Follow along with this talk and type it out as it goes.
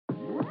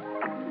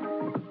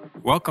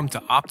Welcome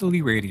to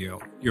Optily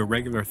Radio, your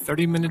regular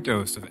 30-minute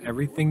dose of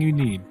everything you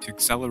need to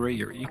accelerate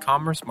your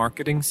e-commerce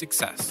marketing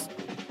success.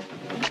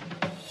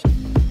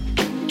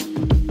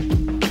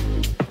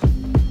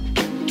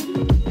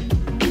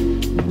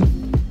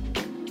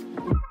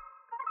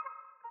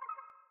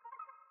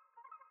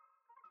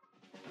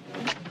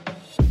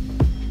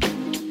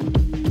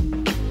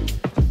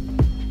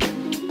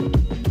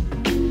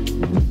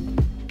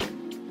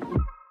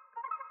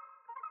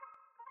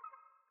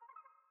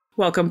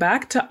 Welcome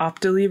back to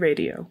Optily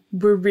Radio.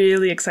 We're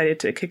really excited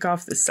to kick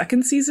off the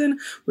second season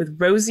with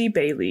Rosie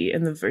Bailey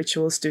in the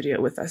virtual studio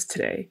with us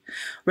today.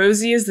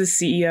 Rosie is the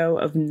CEO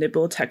of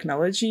Nibble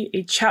Technology,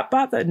 a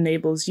chatbot that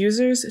enables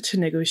users to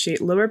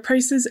negotiate lower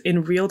prices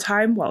in real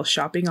time while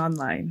shopping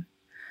online.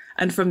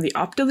 And from the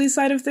Optily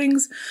side of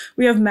things,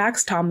 we have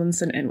Max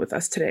Tomlinson in with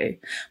us today.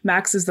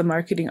 Max is the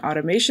marketing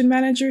automation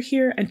manager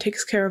here and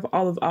takes care of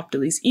all of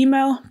Optily's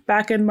email,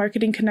 back-end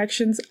marketing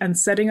connections, and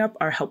setting up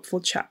our helpful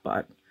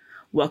chatbot.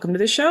 Welcome to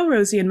the show,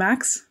 Rosie and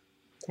Max.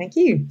 Thank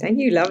you.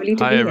 Lovely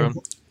to be everyone.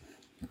 here.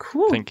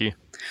 Cool. Thank you.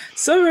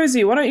 So,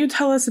 Rosie, why don't you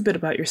tell us a bit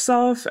about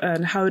yourself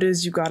and how it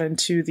is you got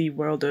into the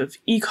world of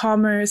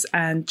e-commerce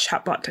and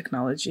chatbot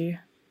technology?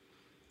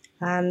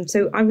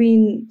 So I've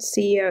been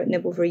CEO at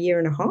Nibble for a year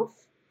and a half,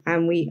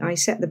 and I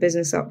set the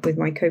business up with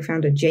my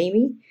co-founder,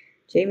 Jamie.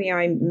 Jamie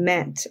I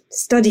met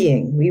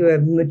studying. We were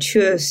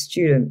mature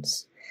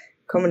students,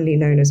 commonly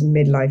known as a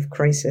midlife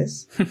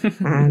crisis.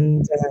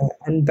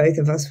 and both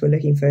of us were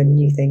looking for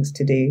new things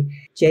to do.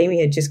 Jamie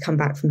had just come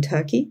back from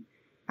Turkey,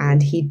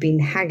 and he'd been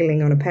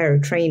haggling on a pair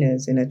of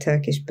trainers in a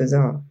Turkish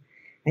bazaar.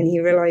 And he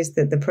realized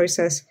that the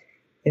process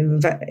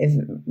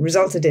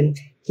resulted in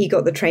he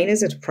got the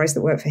trainers at a price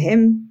that worked for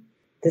him.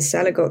 The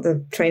seller got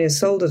the trainers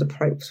sold at a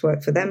price that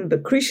worked for them.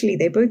 But crucially,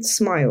 they both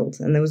smiled,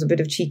 and there was a bit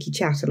of cheeky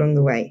chat along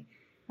the way.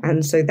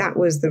 And so that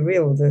was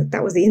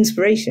that was the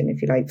inspiration,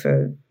 if you like,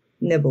 for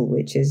Nibble,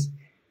 which is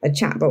a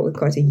chatbot with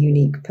quite a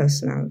unique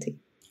personality.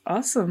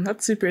 Awesome.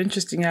 That's super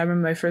interesting. I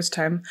remember my first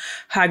time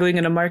haggling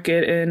in a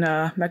market in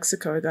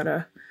Mexico. I got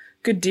a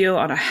good deal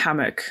on a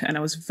hammock, and I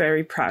was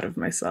very proud of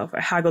myself.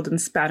 I haggled in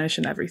Spanish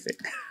and everything.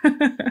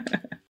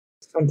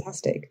 It's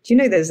fantastic. Do you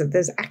know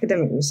there's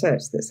academic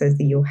research that says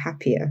that you're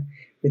happier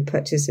with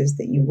purchases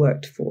that you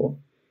worked for?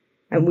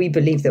 And we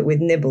believe that with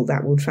Nibble,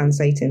 that will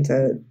translate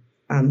into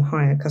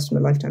higher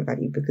customer lifetime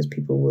value because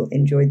people will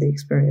enjoy the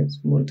experience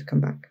and want to come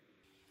back.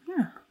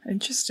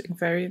 Interesting.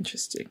 Very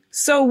interesting.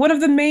 So one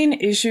of the main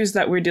issues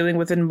that we're dealing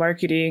with in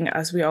marketing,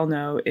 as we all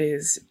know,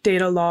 is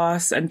data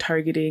loss and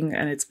targeting,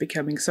 and it's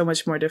becoming so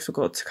much more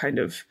difficult to kind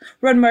of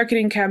run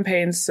marketing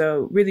campaigns.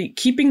 So really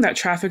keeping that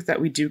traffic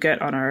that we do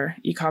get on our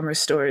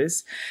e-commerce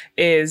stores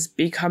is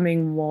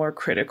becoming more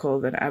critical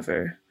than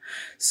ever.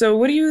 So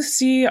what do you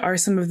see are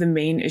some of the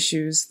main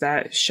issues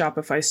that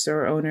Shopify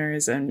store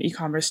owners and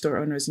e-commerce store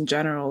owners in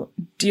general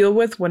deal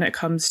with when it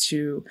comes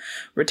to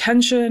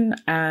retention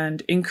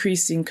and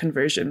increasing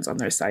conversions on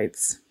their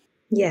sites?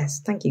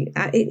 Yes, thank you.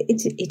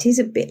 It is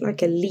a bit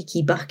like a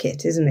leaky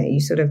bucket, isn't it?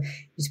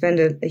 You spend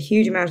a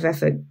huge amount of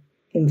effort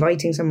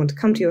inviting someone to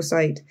come to your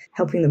site,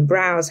 helping them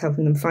browse,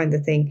 helping them find the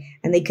thing,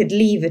 and they could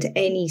leave at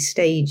any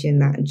stage in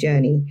that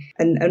journey.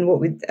 And what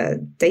with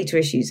data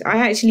issues, I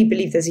actually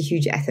believe there's a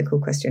huge ethical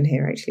question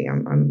here. Actually,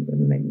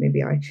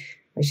 maybe I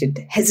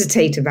should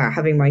hesitate about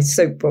having my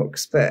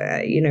soapbox, but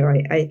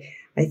I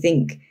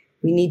think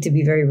we need to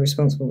be very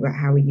responsible about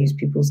how we use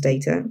people's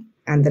data.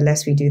 And the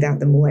less we do that,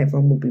 the more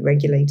everyone will be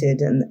regulated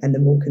and the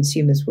more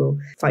consumers will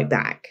fight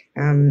back.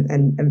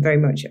 And very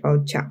much our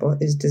chatbot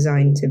is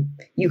designed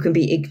you can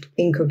be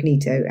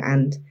incognito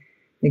and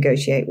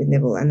negotiate with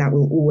Nibble, and that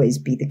will always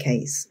be the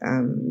case.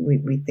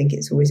 We think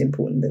it's always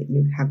important that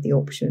you have the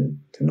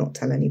option to not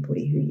tell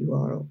anybody who you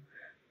are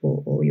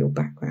or your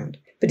background.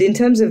 But in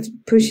terms of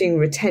pushing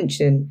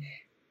retention,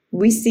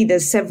 we see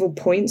there's several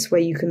points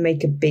where you can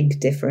make a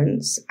big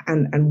difference.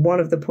 And one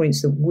of the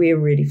points that we're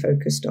really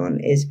focused on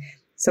is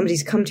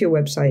somebody's come to your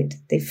website,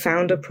 they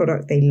found a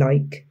product they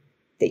like,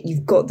 that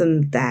you've got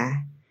them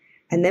there.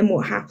 And then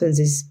what happens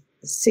is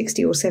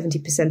 60 or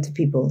 70% of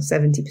people,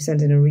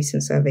 70% in a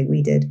recent survey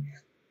we did,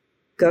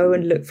 go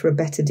and look for a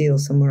better deal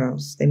somewhere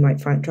else. They might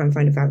try and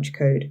find a voucher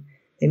code.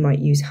 They might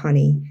use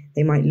Honey.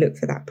 They might look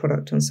for that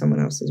product on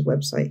someone else's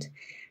website.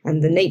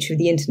 And the nature of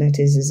the internet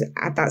is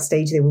at that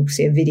stage, they will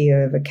see a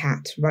video of a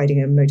cat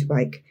riding a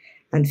motorbike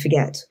and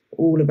forget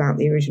all about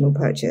the original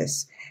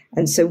purchase.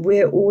 And so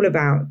we're all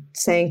about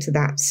saying to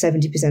that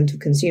 70% of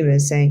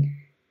consumers, saying,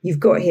 you've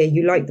got here,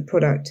 you like the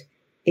product.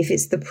 If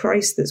it's the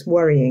price that's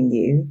worrying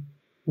you,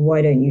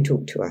 why don't you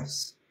talk to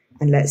us?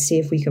 And let's see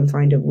if we can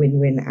find a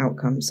win-win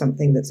outcome,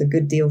 something that's a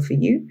good deal for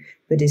you,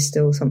 but is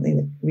still something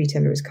that the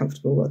retailer is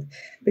comfortable with.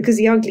 Because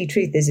the ugly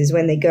truth is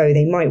when they go,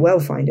 they might well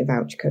find a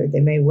voucher code. They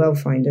may well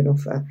find an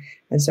offer.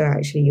 And so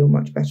actually you're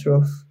much better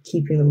off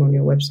keeping them on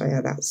your website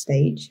at that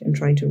stage and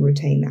trying to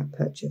retain that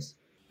purchase.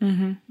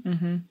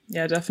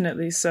 Yeah,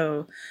 definitely.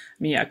 So,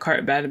 cart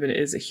abandonment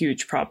is a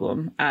huge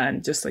problem.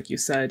 And just like you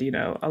said,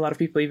 a lot of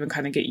people even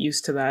kind of get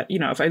used to that.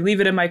 If I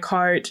leave it in my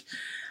cart,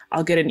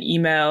 I'll get an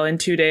email in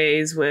 2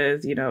 days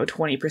with, a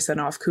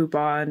 20% off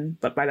coupon,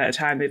 but by that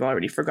time they've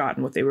already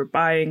forgotten what they were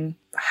buying.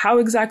 How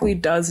exactly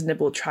does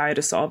Nibble try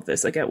to solve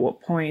this? Like, at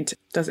what point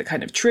does it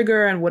kind of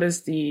trigger, and what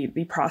is the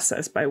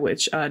process by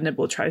which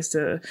Nibble tries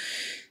to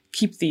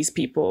keep these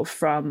people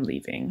from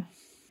leaving?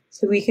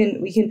 So we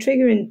can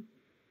trigger in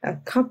a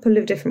couple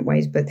of different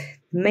ways, but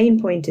the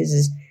main point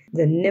is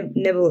the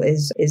Nibble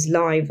is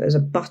live as a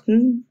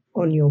button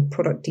on your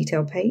product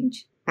detail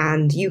page.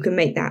 And you can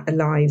make that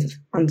alive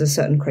under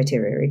certain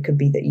criteria. It could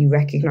be that you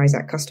recognize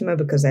that customer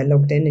because they're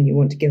logged in and you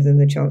want to give them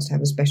the chance to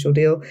have a special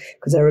deal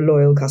because they're a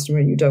loyal customer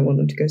and you don't want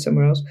them to go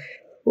somewhere else.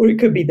 Or it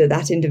could be that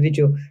that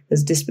individual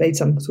has displayed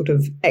some sort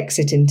of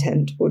exit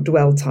intent or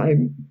dwell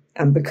time.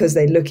 And because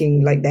they're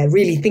looking like they're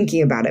really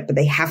thinking about it, but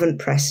they haven't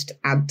pressed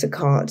add to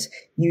cart,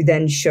 you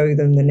then show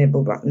them the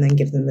Nibble button and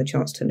give them the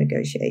chance to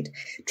negotiate,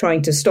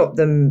 trying to stop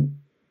them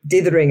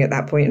dithering at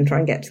that point and try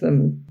and get to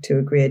them to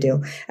agree a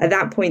deal. At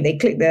that point, they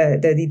click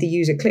the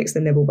user clicks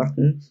the Nibble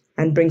button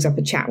and brings up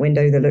a chat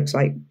window that looks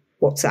like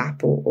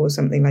WhatsApp or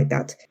something like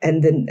that.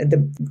 And then the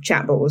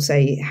chatbot will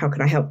say, how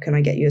can I help? Can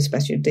I get you a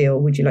special deal?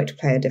 Would you like to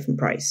pay a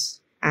different price?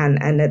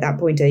 And at that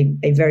point,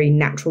 a very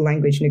natural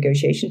language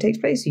negotiation takes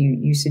place.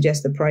 You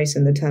suggest the price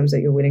and the terms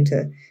that you're willing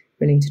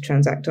to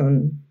transact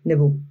on.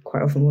 Nibble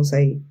quite often will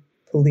say,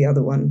 pull the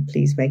other one,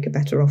 please make a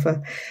better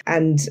offer.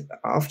 And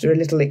after a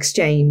little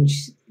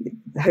exchange,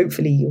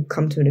 hopefully you'll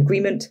come to an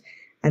agreement,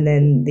 and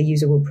then the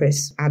user will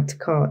press add to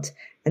cart,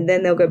 and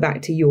then they'll go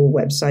back to your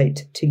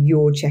website, to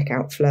your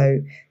checkout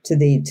flow, to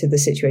the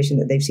situation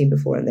that they've seen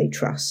before and they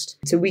trust.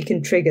 So we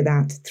can trigger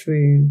that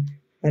through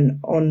an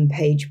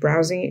on-page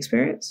browsing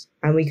experience,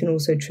 and we can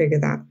also trigger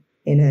that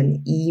in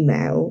an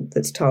email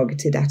that's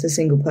targeted at a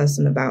single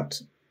person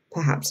about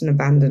perhaps an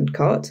abandoned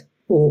cart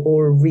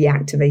or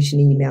reactivation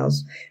emails.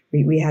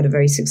 We had a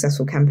very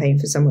successful campaign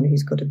for someone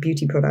who's got a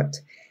beauty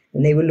product,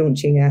 and they were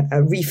launching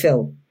a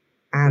refill,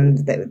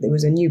 and there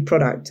was a new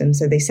product. And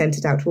so they sent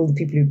it out to all the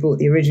people who bought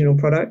the original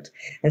product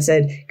and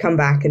said, come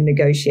back and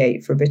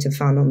negotiate for a bit of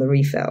fun on the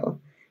refill.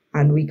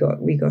 And we got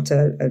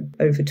a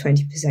over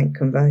 20%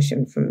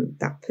 conversion from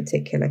that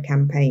particular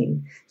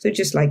campaign. So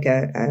just like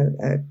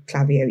a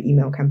Klaviyo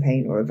email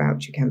campaign or a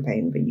voucher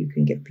campaign, but you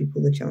can give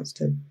people the chance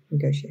to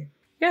negotiate.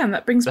 Yeah, and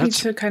that brings me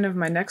to kind of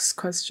my next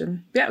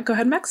question. Yeah, go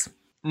ahead, Max.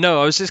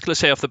 No, I was just going to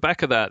say off the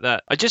back of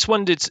that I just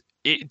wondered,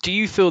 do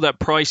you feel that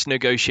price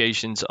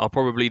negotiations are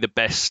probably the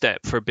best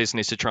step for a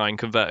business to try and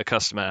convert a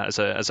customer as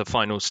a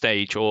final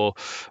stage, or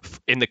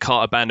in the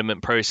cart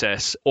abandonment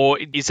process? Or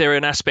is there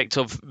an aspect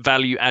of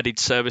value added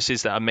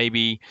services that are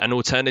maybe an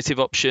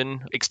alternative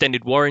option,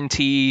 extended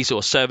warranties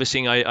or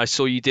servicing? I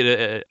saw you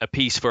did a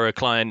piece for a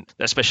client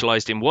that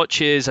specialized in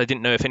watches. I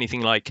didn't know if anything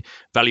like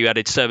value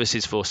added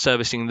services for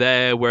servicing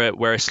there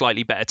were a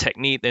slightly better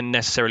technique than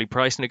necessarily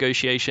price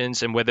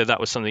negotiations, and whether that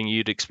was something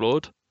you'd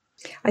explored.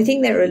 I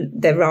think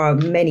there are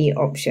many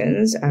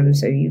options.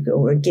 So you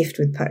go a gift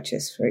with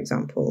purchase, for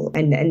example,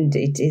 and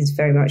it is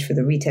very much for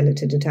the retailer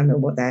to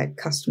determine what their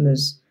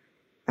customers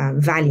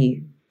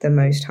value the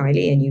most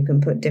highly, and you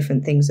can put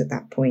different things at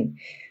that point.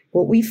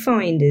 What we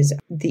find is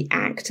the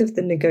act of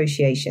the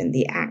negotiation,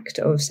 the act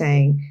of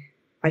saying,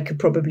 I could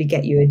probably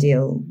get you a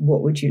deal,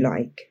 what would you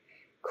like,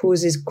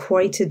 causes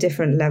quite a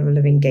different level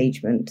of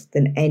engagement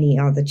than any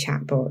other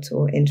chatbot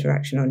or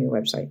interaction on your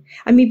website.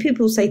 I mean,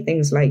 people say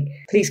things like,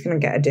 please can I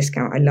get a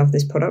discount? I love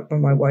this product, but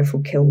my wife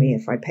will kill me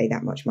if I pay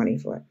that much money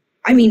for it.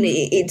 I mean,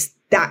 it's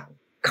that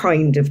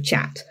kind of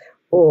chat.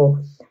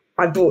 Or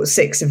I bought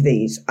 6 of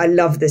these. I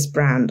love this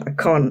brand. I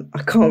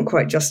can't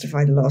quite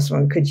justify the last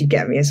one. Could you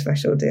get me a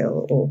special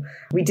deal? Or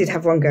we did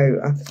have one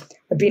go,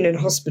 I've been in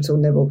hospital,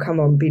 Nibble, come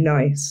on, be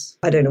nice.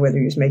 I don't know whether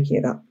he was making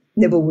it up.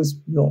 Nibble was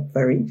not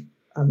very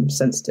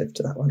sensitive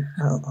to that one,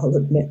 I'll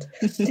admit.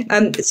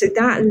 So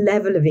that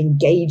level of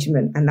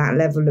engagement and that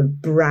level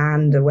of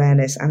brand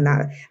awareness and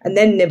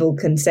then Nibble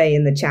can say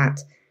in the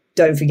chat,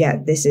 don't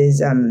forget, this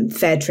is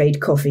fair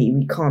trade coffee.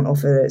 We can't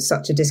offer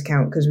such a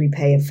discount because we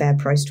pay a fair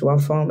price to our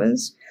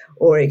farmers.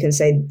 Or it can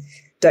say,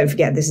 don't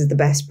forget, this is the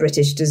best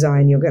British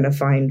design you're going to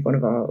find. One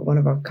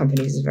of our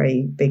companies is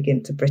very big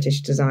into British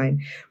design.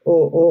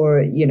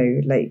 Or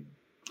like,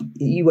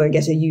 you won't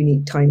get a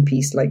unique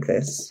timepiece like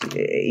this,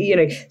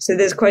 so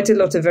there's quite a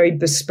lot of very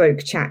bespoke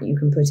chat you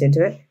can put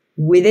into it.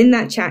 Within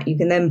that chat, you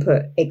can then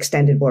put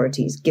extended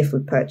warranties, gift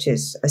with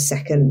purchase, a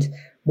second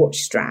watch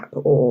strap,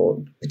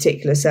 or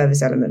particular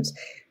service elements.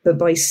 But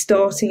by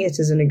starting it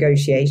as a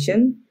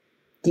negotiation,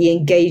 the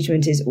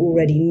engagement is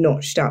already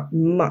notched up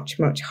much,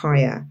 much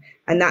higher.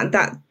 And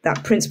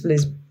that principle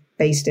is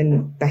based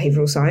in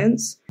behavioral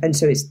science. And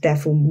so it's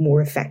therefore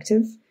more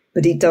effective.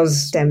 But it does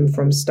stem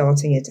from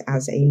starting it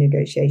as a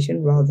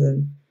negotiation rather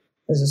than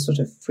as a sort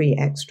of free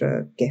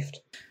extra gift.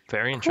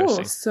 Very interesting.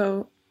 Cool.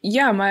 So,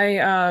 yeah,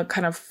 my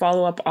kind of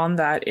follow-up on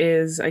that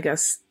is, I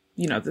guess,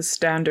 the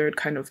standard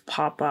kind of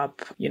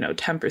pop-up,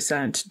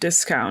 10%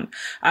 discount,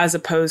 as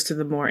opposed to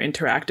the more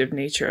interactive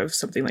nature of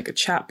something like a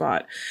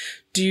chatbot.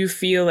 Do you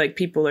feel like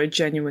people are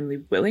genuinely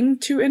willing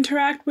to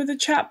interact with a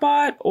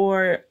chatbot,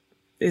 or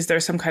is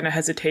there some kind of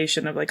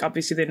hesitation of, like,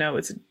 obviously they know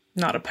it's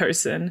not a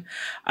person.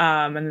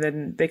 And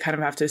then they kind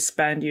of have to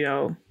spend,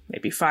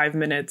 maybe 5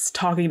 minutes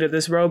talking to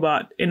this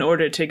robot in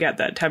order to get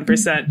that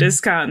 10%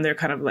 discount. And they're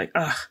kind of like,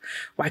 ugh,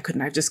 why couldn't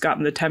I have just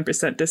gotten the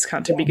 10%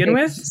 discount to begin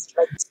with?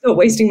 Still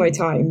wasting my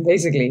time,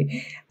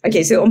 basically.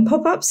 Okay, so on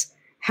pop-ups,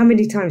 how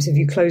many times have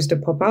you closed a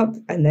pop-up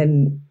and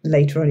then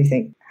later on you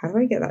think, how do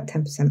I get that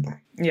 10%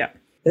 back? Yeah.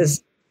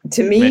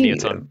 To me,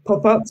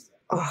 pop-ups,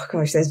 oh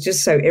gosh, they're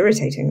just so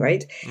irritating,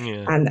 right?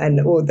 Yeah.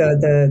 Or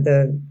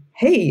the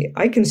hey,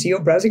 I can see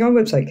you're browsing our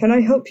website. Can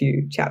I help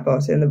you?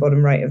 Chatbot in the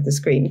bottom right of the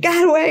screen.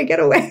 Get away.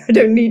 I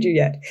don't need you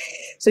yet.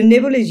 So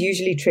Nibble is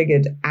usually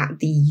triggered at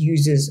the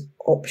user's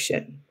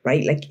option,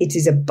 right? Like it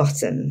is a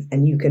button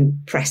and you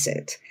can press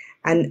it.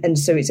 And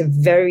so it's a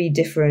very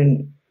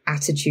different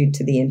attitude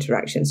to the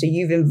interaction. So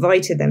you've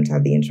invited them to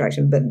have the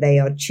interaction, but they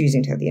are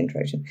choosing to have the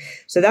interaction.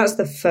 So that's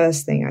the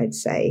first thing I'd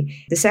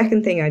say. The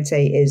second thing I'd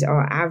say is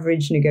our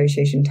average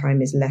negotiation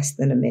time is less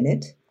than a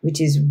minute, which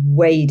is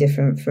way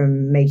different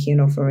from making an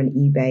offer on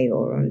eBay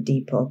or on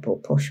Depop or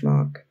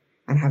Poshmark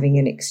and having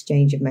an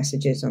exchange of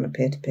messages on a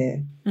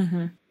peer-to-peer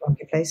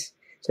marketplace.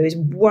 So it's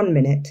 1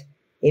 minute.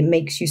 It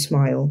makes you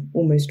smile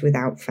almost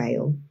without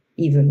fail,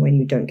 even when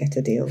you don't get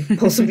a deal,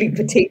 possibly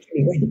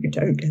particularly when you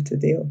don't get a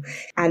deal.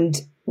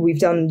 And we've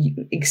done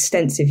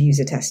extensive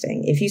user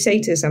testing. If you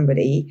say to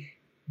somebody,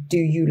 do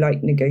you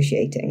like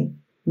negotiating?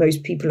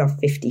 Most people are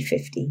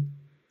 50-50.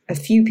 A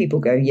few people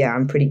go, yeah,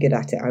 I'm pretty good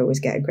at it. I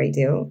always get a great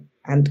deal.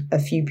 And a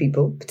few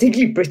people,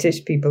 particularly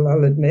British people,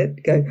 I'll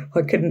admit, go,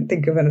 I couldn't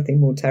think of anything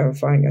more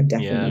terrifying. I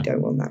definitely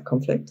don't want that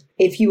conflict.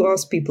 If you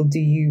ask people, do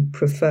you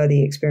prefer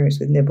the experience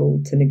with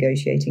Nibble to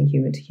negotiating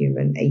human to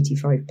human?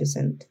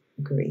 85%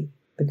 agree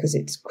because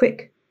it's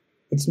quick.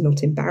 It's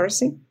not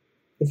embarrassing.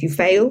 If you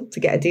fail to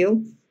get a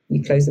deal,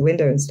 you close the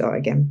window and start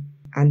again.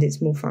 And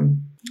it's more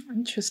fun.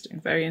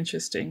 Interesting. Very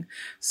interesting.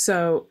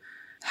 So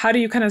how do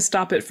you kind of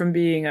stop it from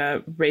being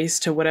a race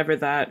to whatever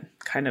that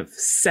kind of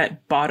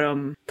set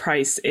bottom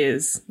price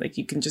is? Like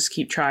you can just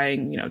keep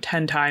trying,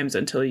 10 times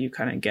until you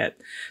kind of get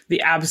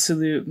the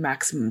absolute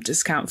maximum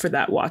discount for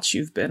that watch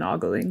you've been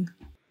ogling.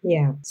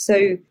 Yeah.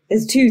 So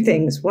there's two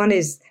things. One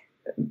is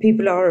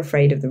people are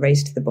afraid of the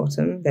race to the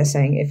bottom. They're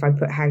saying if I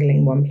put haggling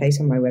in one place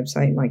on my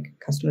website, my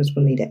customers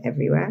will need it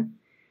everywhere.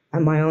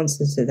 And my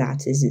answer to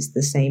that is it's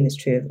the same is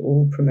true of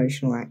all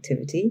promotional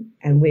activity.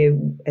 And we're,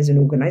 as an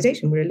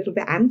organization, we're a little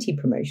bit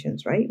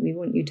anti-promotions, right? We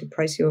want you to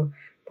price your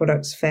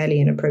products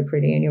fairly and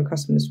appropriately and your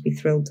customers to be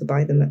thrilled to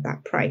buy them at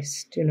that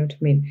price. Do you know what I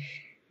mean?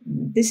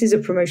 This is a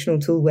promotional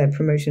tool where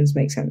promotions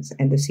make sense.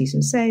 End of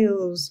season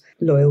sales,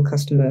 loyal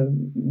customer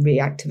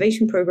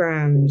reactivation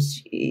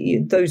programs,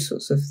 those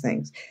sorts of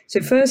things.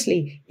 So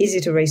firstly, is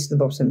it a race to the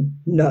bottom?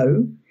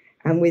 No.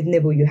 And with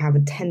Nibble, you have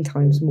 10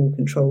 times more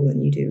control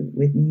than you do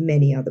with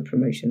many other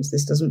promotions.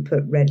 This doesn't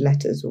put red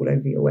letters all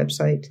over your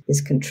website.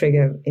 This can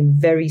trigger in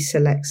very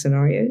select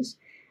scenarios.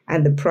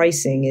 And the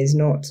pricing is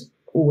not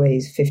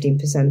always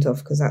 15%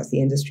 off because that's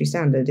the industry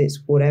standard. It's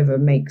whatever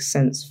makes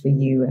sense for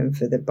you and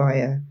for the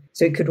buyer.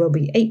 So it could well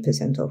be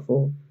 8% off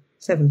or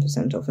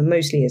 7% off. And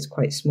mostly it's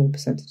quite small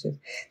percentages.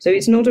 So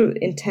it's not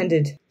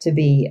intended to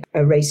be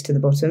a race to the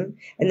bottom.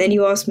 And then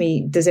you ask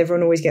me, does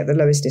everyone always get the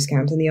lowest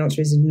discount? And the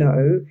answer is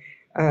no.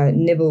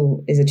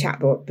 Nibble is a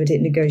chatbot, but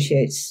it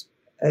negotiates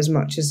as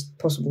much as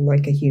possible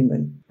like a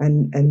human.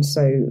 And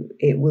so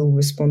it will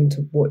respond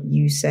to what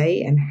you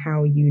say and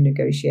how you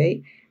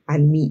negotiate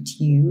and meet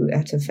you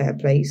at a fair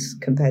place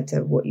compared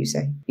to what you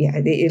say. Yeah,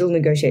 it'll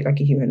negotiate like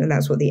a human. And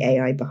that's what the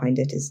AI behind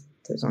it is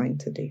designed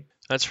to do.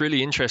 That's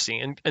really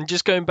interesting. And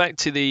just going back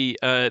to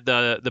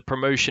the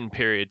promotion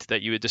period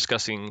that you were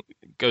discussing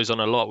goes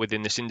on a lot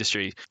within this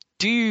industry.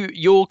 Do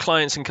your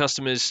clients and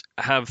customers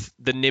have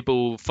the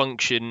Nibble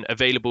function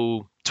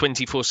available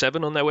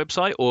 24/7 on their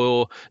website,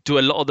 or do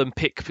a lot of them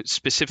pick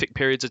specific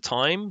periods of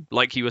time,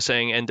 like you were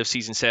saying, end of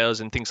season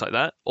sales and things like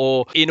that?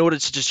 Or in order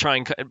to just try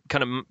and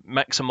kind of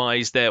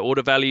maximize their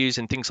order values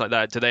and things like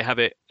that, do they have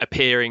it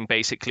appearing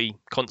basically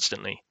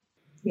constantly?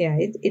 Yeah,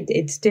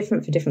 it's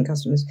different for different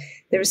customers.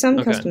 There are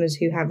some customers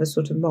who have a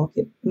sort of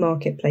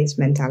marketplace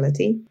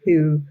mentality,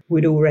 who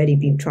would already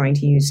be trying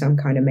to use some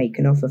kind of make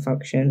an offer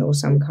function or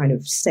some kind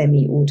of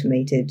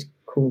semi-automated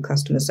call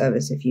customer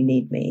service if you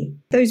need me.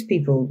 Those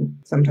people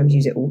sometimes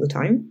use it all the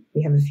time.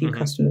 We have a few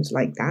customers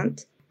like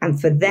that.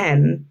 And for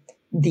them,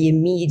 the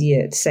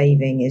immediate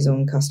saving is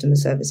on customer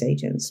service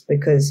agents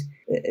because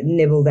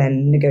Nibble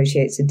then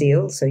negotiates a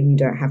deal, so you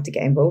don't have to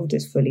get involved.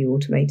 It's fully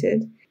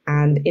automated.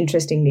 And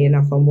interestingly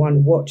enough, on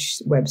one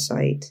watch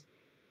website,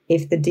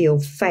 if the deal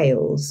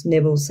fails,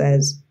 Nibble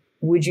says,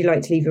 would you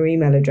like to leave your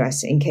email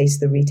address in case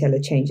the retailer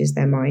changes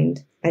their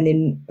mind? And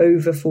in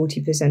over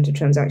 40% of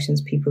transactions,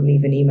 people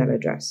leave an email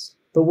address.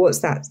 But what's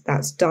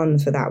that's done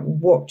for that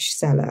watch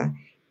seller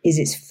is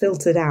it's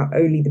filtered out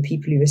only the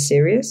people who are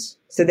serious.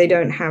 So they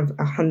don't have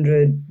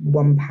 100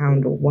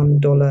 £1 or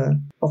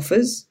 $1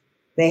 offers.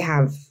 They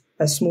have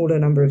a smaller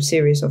number of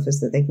serious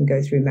offers that they can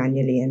go through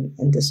manually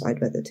and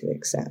decide whether to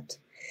accept.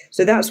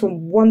 So that's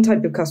one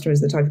type of customer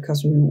is the type of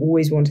customer who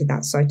always wanted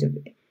that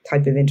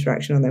type of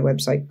interaction on their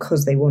website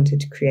because they wanted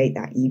to create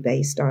that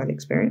eBay style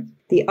experience.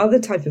 The other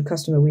type of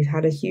customer, we've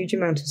had a huge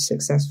amount of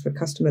success for a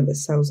customer that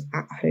sells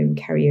at-home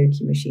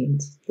karaoke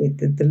machines,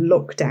 the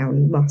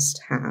lockdown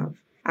must-have.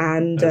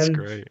 And That's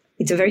great.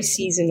 It's a very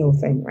seasonal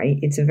thing, right?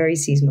 It's a very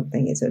seasonal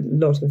thing. It's a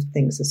lot of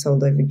things are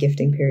sold over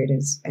gifting period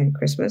and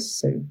Christmas,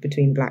 so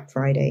between Black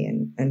Friday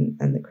and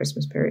the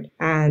Christmas period.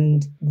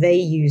 And they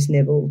use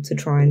Nibble to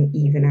try and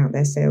even out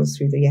their sales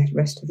through the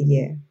rest of the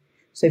year.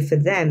 So for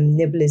them,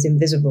 Nibble is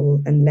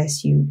invisible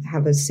unless you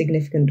have a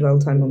significant dwell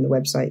time on the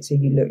website. So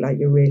you look like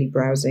you're really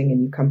browsing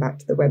and you come back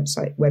to the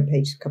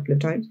webpage a couple of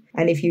times.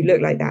 And if you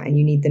look like that and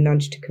you need the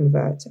nudge to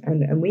convert,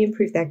 and we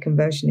improved their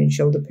conversion in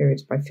shoulder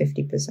periods by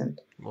 50%.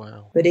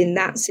 Wow. But in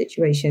that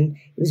situation,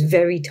 it was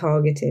very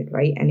targeted,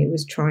 right? And it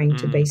was trying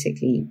to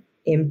basically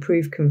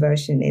improve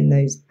conversion in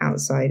those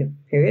outside of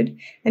period.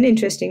 And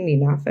interestingly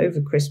enough,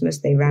 over Christmas,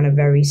 they ran a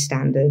very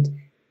standard,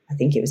 I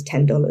think it was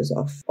 $10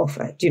 off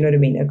offer. Do you know what I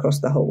mean?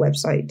 Across the whole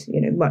website,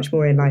 much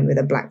more in line with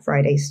a Black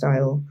Friday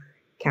style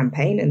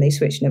campaign. And they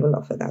switched Nibble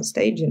off at that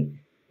stage. And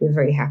we're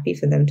very happy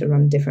for them to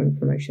run different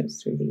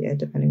promotions through the year,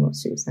 depending what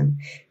suits them.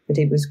 But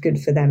it was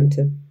good for them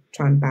to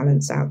try and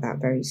balance out that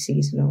very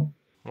seasonal.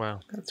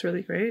 Wow. That's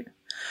really great.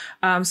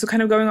 So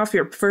kind of going off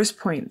your first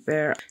point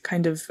there,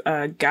 kind of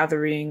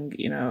gathering,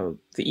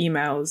 the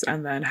emails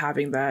and then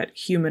having that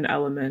human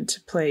element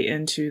play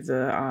into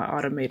the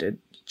automated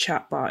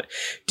chatbot.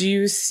 Do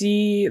you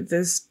see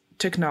this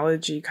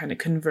technology kind of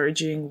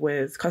converging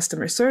with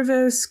customer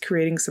service,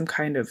 creating some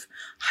kind of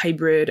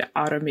hybrid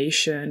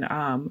automation?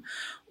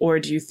 Or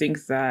do you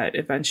think that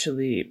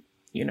eventually,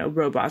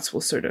 robots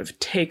will sort of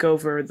take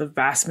over the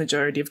vast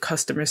majority of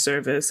customer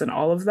service and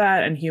all of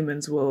that, and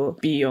humans will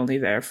be only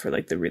there for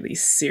like the really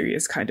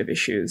serious kind of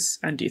issues?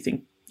 And do you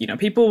think,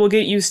 people will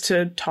get used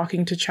to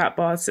talking to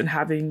chatbots and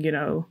having,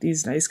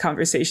 these nice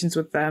conversations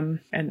with them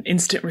and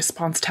instant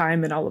response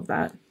time and all of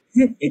that?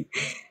 I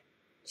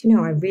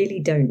really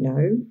don't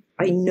know.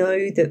 I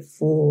know that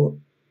for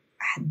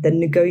the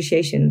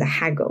negotiation, the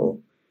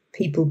haggle,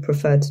 people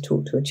prefer to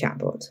talk to a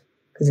chatbot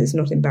because it's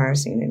not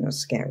embarrassing and not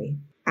scary.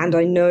 And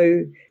I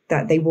know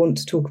that they want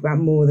to talk about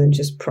more than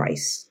just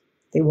price.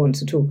 They want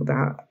to talk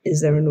about,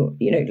 is there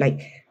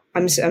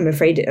I'm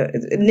afraid,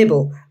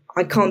 Nibble,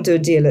 I can't do a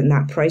deal in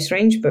that price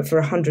range, but for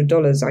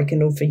 $100, I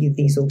can offer you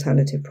these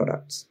alternative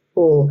products.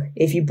 Or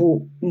if you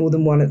bought more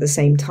than one at the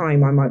same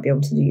time, I might be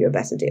able to do you a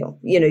better deal.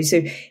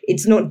 So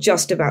it's not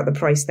just about the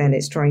price then,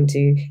 it's trying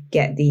to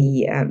get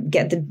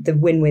the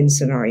win-win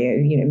scenario.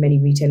 Many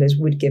retailers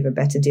would give a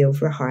better deal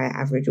for a higher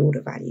average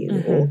order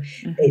value, or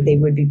they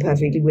would be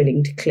perfectly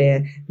willing to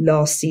clear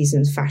last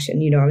season's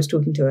fashion. I was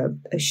talking to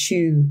a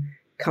shoe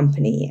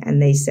company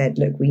and they said,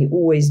 look, we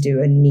always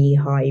do a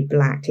knee-high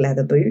black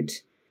leather boot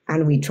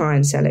and we try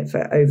and sell it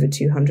for over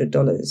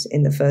 $200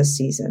 in the first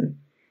season.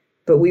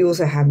 But we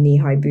also have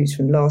knee-high boots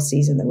from last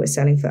season that we're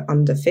selling for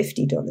under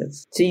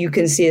 $50. So you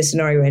can see a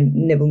scenario when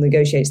Nibble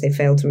negotiates, they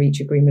fail to reach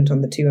agreement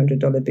on the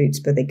 $200 boots,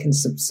 but they can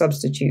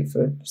substitute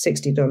for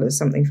 $60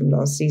 something from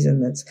last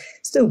season that's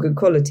still good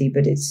quality,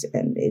 but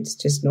it's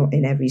just not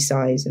in every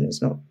size and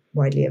it's not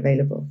widely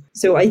available.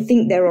 So I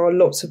think there are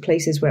lots of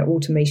places where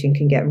automation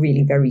can get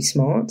really very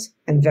smart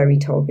and very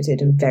targeted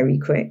and very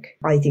quick.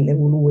 I think there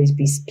will always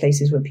be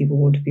places where people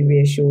want to be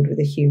reassured with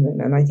a human.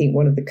 And I think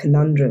one of the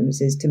conundrums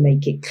is to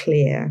make it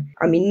clear.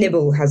 I mean,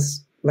 Nibble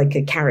has like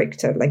a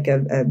character, like a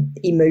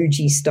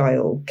emoji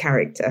style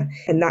character.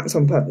 And that's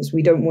on purpose.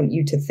 We don't want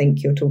you to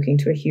think you're talking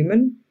to a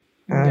human.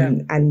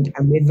 And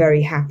we're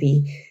very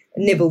happy.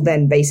 Nibble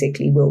then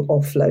basically will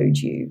offload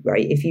you,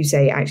 right? If you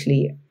say,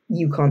 actually,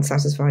 you can't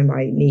satisfy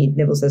my need,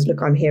 Nibble says,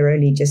 look, I'm here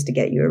only just to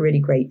get you a really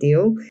great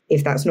deal.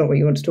 If that's not what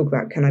you want to talk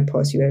about, can I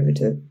pass you over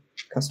to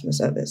customer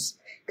service?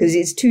 Because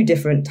it's two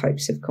different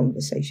types of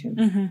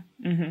conversation.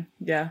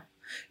 Yeah,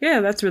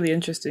 that's really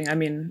interesting. I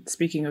mean,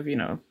 speaking of,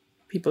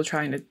 people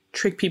trying to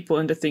trick people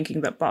into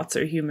thinking that bots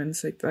are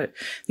humans, like that.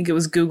 I think it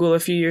was Google a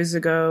few years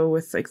ago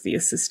with like the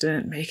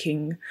assistant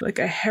making like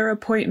a hair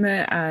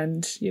appointment,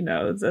 and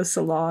the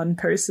salon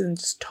person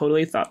just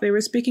totally thought they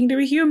were speaking to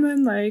a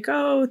human, like,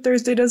 oh,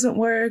 Thursday doesn't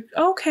work,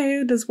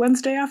 okay, does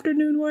Wednesday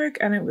afternoon work?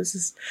 And it was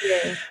just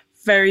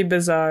very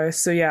bizarre.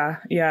 So yeah,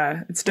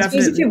 it's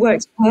definitely, if it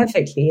works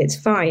perfectly, it's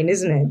fine,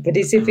 isn't it? But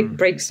it's if it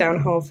breaks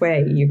down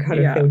halfway, you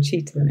kind of feel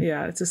cheated.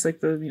 Yeah, it's just like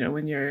the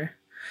when you're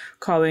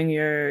calling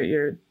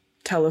your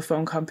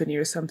telephone company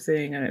or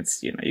something, and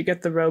it's you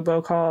get the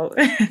robocall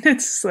and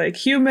it's like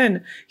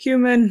human,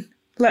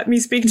 let me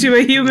speak to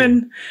a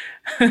human.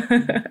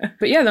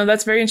 But yeah, no,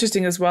 that's very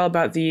interesting as well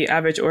about the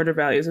average order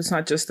values. It's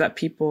not just that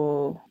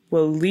people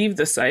will leave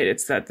the site,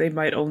 it's that they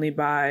might only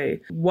buy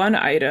one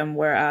item,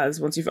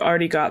 whereas once you've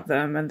already got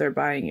them and they're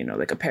buying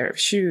like a pair of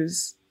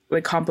shoes,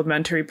 like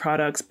complementary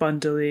products,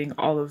 bundling,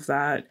 all of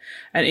that,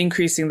 and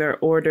increasing their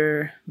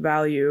order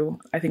value,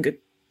 I think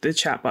the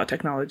chatbot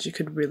technology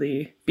could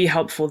really be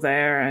helpful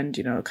there. And,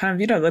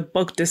 kind of, the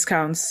bulk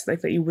discounts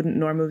like that you wouldn't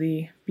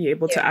normally be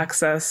able to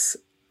access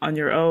on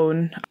your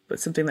own, but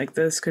something like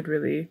this could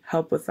really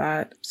help with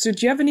that. So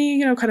do you have any,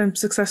 kind of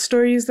success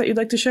stories that you'd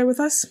like to share with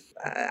us?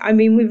 I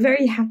mean, we're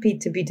very happy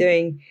to be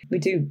we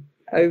do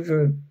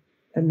over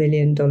 $1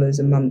 million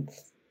a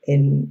month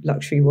in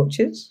luxury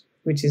watches,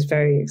 which is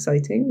very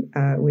exciting,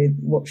 with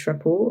Watch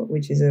Rapport,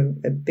 which is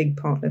a big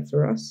partner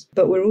for us.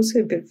 But we're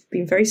also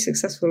been very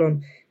successful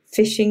on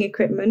fishing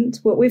equipment.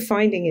 What we're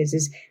finding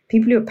is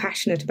people who are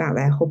passionate about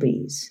their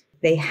hobbies,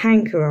 they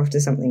hanker after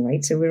something,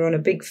 right? So we're on a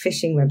big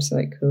fishing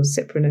website called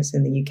Cyprinus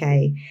in the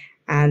UK,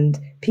 and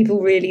people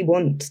really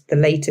want the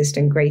latest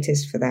and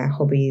greatest for their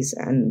hobbies.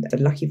 And the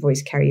Lucky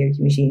Voice karaoke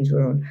machines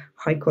were on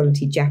high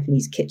quality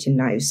Japanese kitchen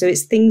knives. So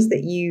it's things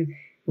that you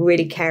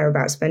really care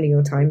about spending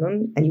your time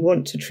on, and you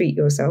want to treat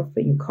yourself,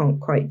 but you can't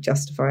quite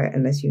justify it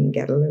unless you can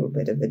get a little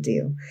bit of a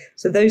deal.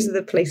 So those are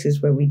the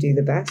places where we do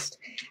the best.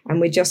 And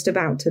we're just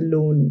about to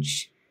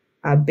launch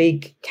a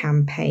big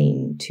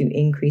campaign to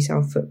increase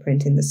our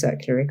footprint in the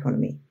circular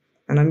economy.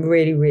 And I'm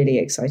really, really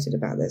excited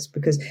about this,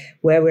 because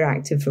where we're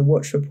active for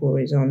Watch Rapport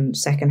is on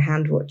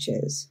secondhand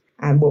watches.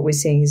 And what we're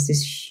seeing is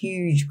this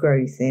huge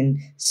growth in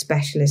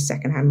specialist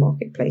secondhand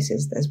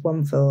marketplaces. There's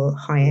one for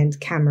high-end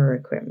camera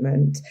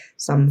equipment,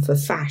 some for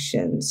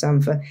fashion,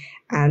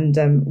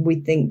 and we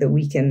think that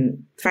we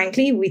can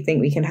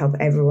help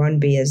everyone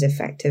be as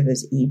effective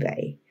as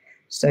eBay.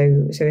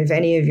 So if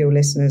any of your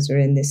listeners are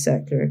in this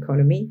circular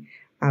economy,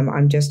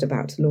 I'm just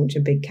about to launch a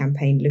big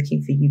campaign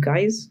looking for you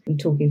guys. I'm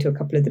talking to a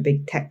couple of the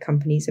big tech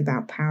companies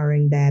about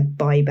powering their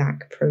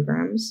buyback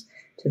programs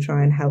to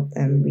try and help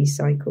them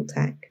recycle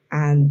tech.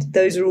 And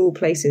those are all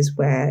places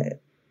where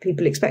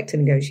people expect to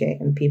negotiate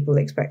and people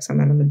expect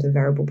some element of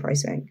variable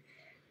pricing.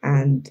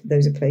 And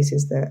those are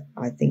places that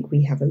I think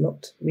we have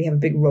a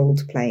big role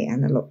to play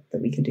and a lot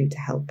that we can do to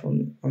help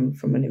on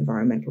from an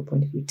environmental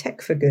point of view.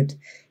 Tech for good,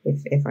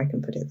 if I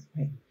can put it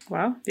that way.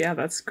 Wow. Yeah,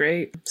 that's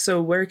great.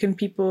 So where can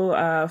people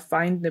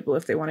find Nibble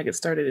if they want to get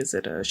started? Is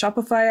it a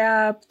Shopify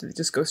app? Do they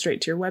just go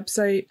straight to your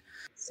website?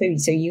 So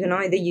you can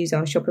either use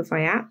our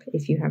Shopify app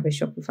if you have a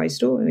Shopify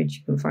store, which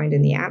you can find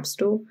in the App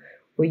Store,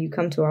 or you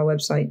come to our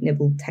website,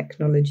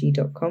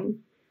 nibbletechnology.com,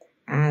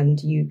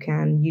 and you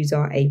can use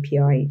our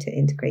API to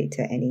integrate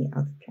to any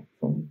other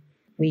platform.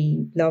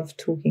 We love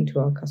talking to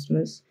our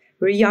customers.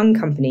 We're a young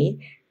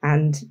company,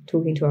 and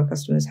talking to our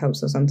customers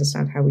helps us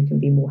understand how we can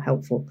be more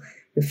helpful.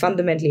 We're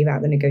fundamentally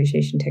about the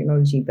negotiation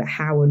technology, but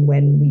how and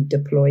when we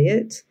deploy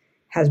it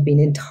has been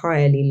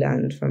entirely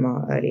learned from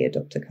our early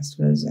adopter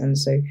customers. And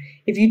so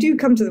if you do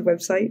come to the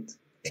website,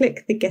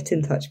 click the get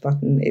in touch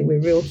button. We're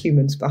real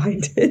humans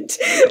behind it.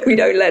 We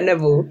don't let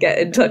Nibble get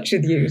in touch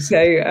with you. So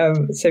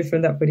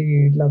from that point of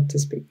view, we'd love to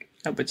speak.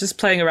 Oh, but just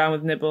playing around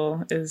with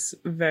Nibble is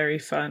very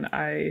fun.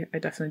 I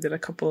definitely did a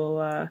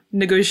couple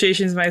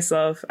negotiations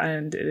myself,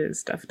 and it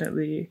is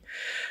definitely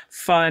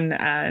fun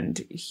and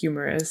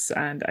humorous.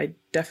 And I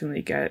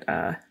definitely get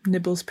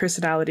Nibble's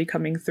personality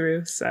coming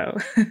through. So,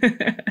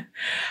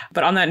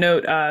 but on that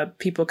note,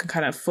 people can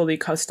kind of fully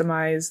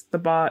customize the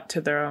bot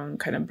to their own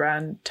kind of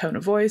brand, tone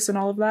of voice, and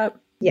all of that.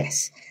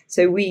 Yes.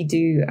 So we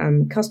do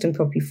custom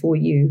copy for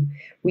you.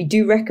 We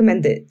do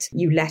recommend that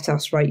you let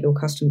us write your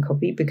custom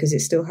copy, because it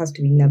still has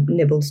to be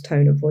Nibble's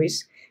tone of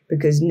voice,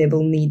 because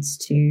Nibble needs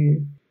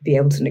to be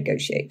able to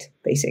negotiate,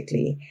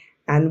 basically.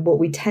 And what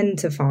we tend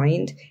to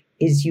find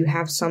is you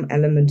have some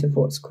element of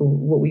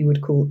what we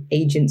would call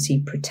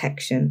agency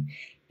protection.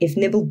 If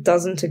Nibble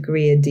doesn't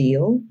agree a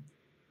deal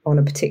on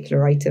a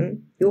particular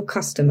item, your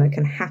customer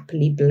can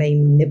happily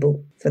blame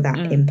Nibble for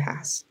that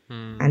impasse,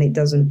 and it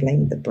doesn't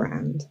blame the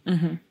brand.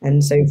 Mm-hmm.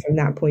 And so from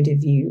that point of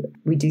view,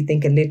 we do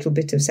think a little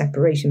bit of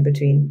separation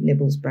between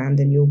Nibble's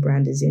brand and your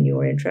brand is in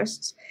your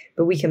interests,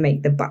 but we can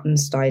make the button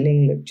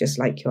styling look just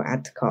like your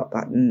add to cart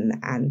button,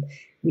 and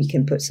we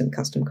can put some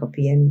custom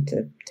copy in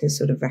to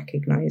sort of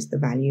recognize the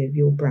value of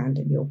your brand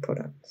and your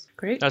products.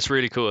 Great. That's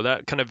really cool.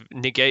 That kind of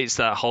negates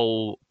that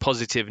whole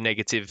positive,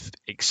 negative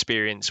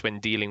experience when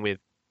dealing with,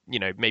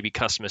 maybe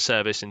customer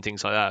service and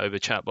things like that over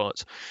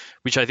chatbots,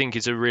 which I think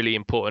is a really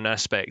important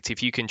aspect.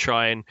 If you can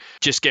try and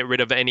just get rid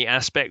of any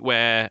aspect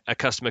where a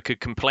customer could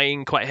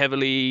complain quite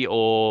heavily,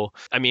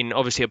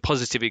 obviously a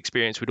positive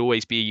experience would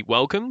always be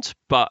welcomed,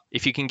 but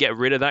if you can get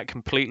rid of that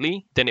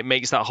completely, then it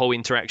makes that whole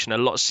interaction a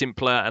lot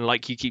simpler, and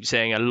like you keep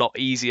saying, a lot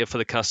easier for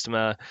the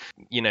customer.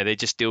 They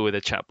just deal with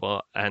a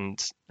chatbot and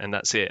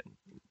that's it.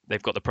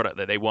 They've got the product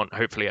that they want,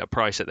 hopefully at a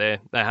price that they're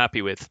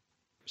happy with.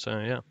 So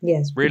yeah,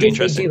 yes, really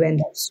interesting. If they do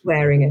end up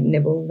swearing at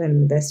Nibble,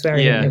 then they're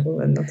swearing at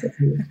Nibble and not at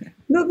you.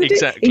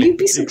 Exactly. You'd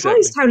be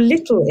surprised how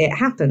little it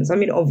happens. I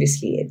mean,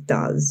 obviously it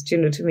does. Do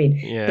you know what I mean?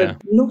 Yeah.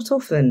 But not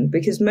often,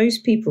 because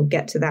most people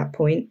get to that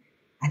point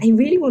and they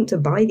really want to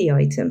buy the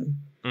item,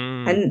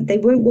 and they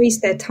won't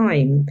waste their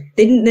time.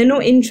 They're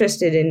not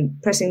interested in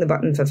pressing the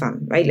button for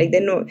fun, right? Like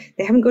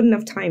they haven't got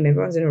enough time.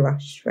 Everyone's in a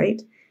rush, right?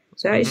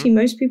 So actually,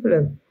 most people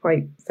are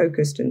quite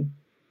focused and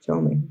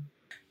charming.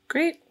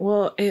 Great.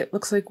 Well, it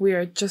looks like we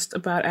are just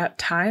about at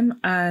time,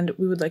 and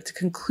we would like to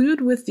conclude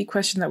with the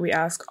question that we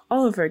ask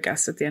all of our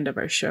guests at the end of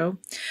our show.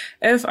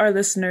 If our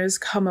listeners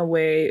come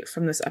away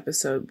from this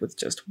episode with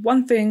just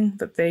one thing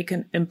that they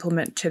can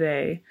implement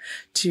today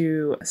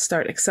to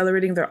start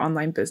accelerating their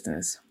online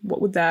business,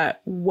 what would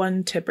that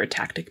one tip or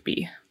tactic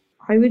be?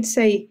 I would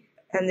say,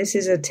 and this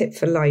is a tip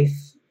for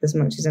life, as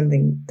much as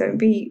anything. Don't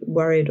be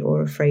worried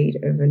or afraid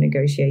of a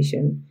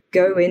negotiation.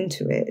 Go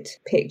into it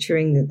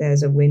picturing that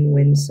there's a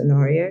win-win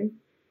scenario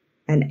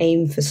and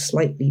aim for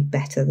slightly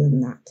better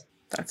than that.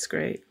 That's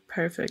great.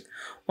 Perfect.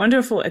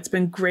 Wonderful. It's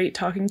been great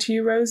talking to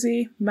you,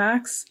 Rosie.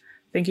 Max,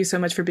 thank you so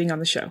much for being on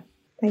the show.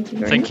 Thank you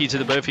very much. Thank you to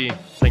the both of you.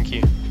 Thank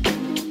you.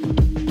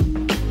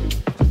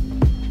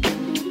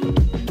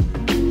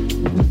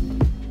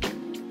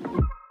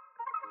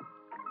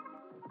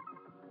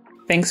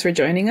 Thanks for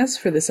joining us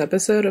for this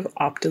episode of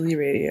Optily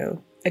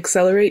Radio,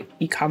 Accelerate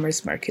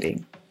E-commerce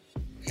Marketing.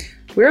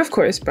 We're, of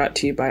course, brought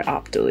to you by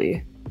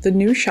Optily, the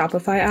new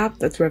Shopify app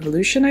that's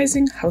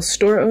revolutionizing how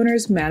store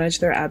owners manage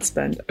their ad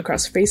spend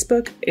across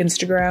Facebook,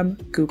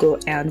 Instagram, Google,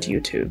 and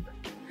YouTube.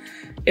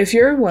 If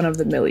you're one of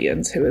the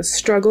millions who is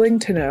struggling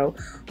to know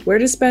where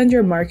to spend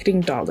your marketing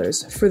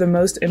dollars for the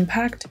most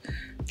impact,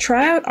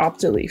 try out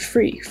Optily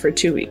free for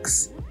 2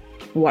 weeks.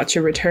 Watch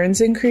your returns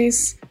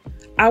increase,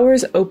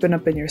 hours open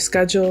up in your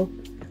schedule,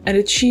 and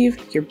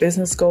achieve your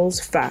business goals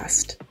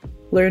fast.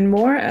 Learn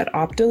more at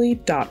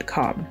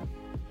optily.com.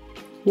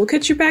 We'll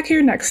catch you back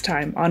here next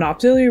time on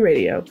Optily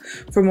Radio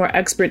for more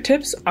expert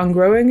tips on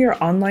growing your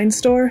online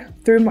store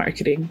through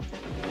marketing.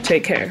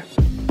 Take care.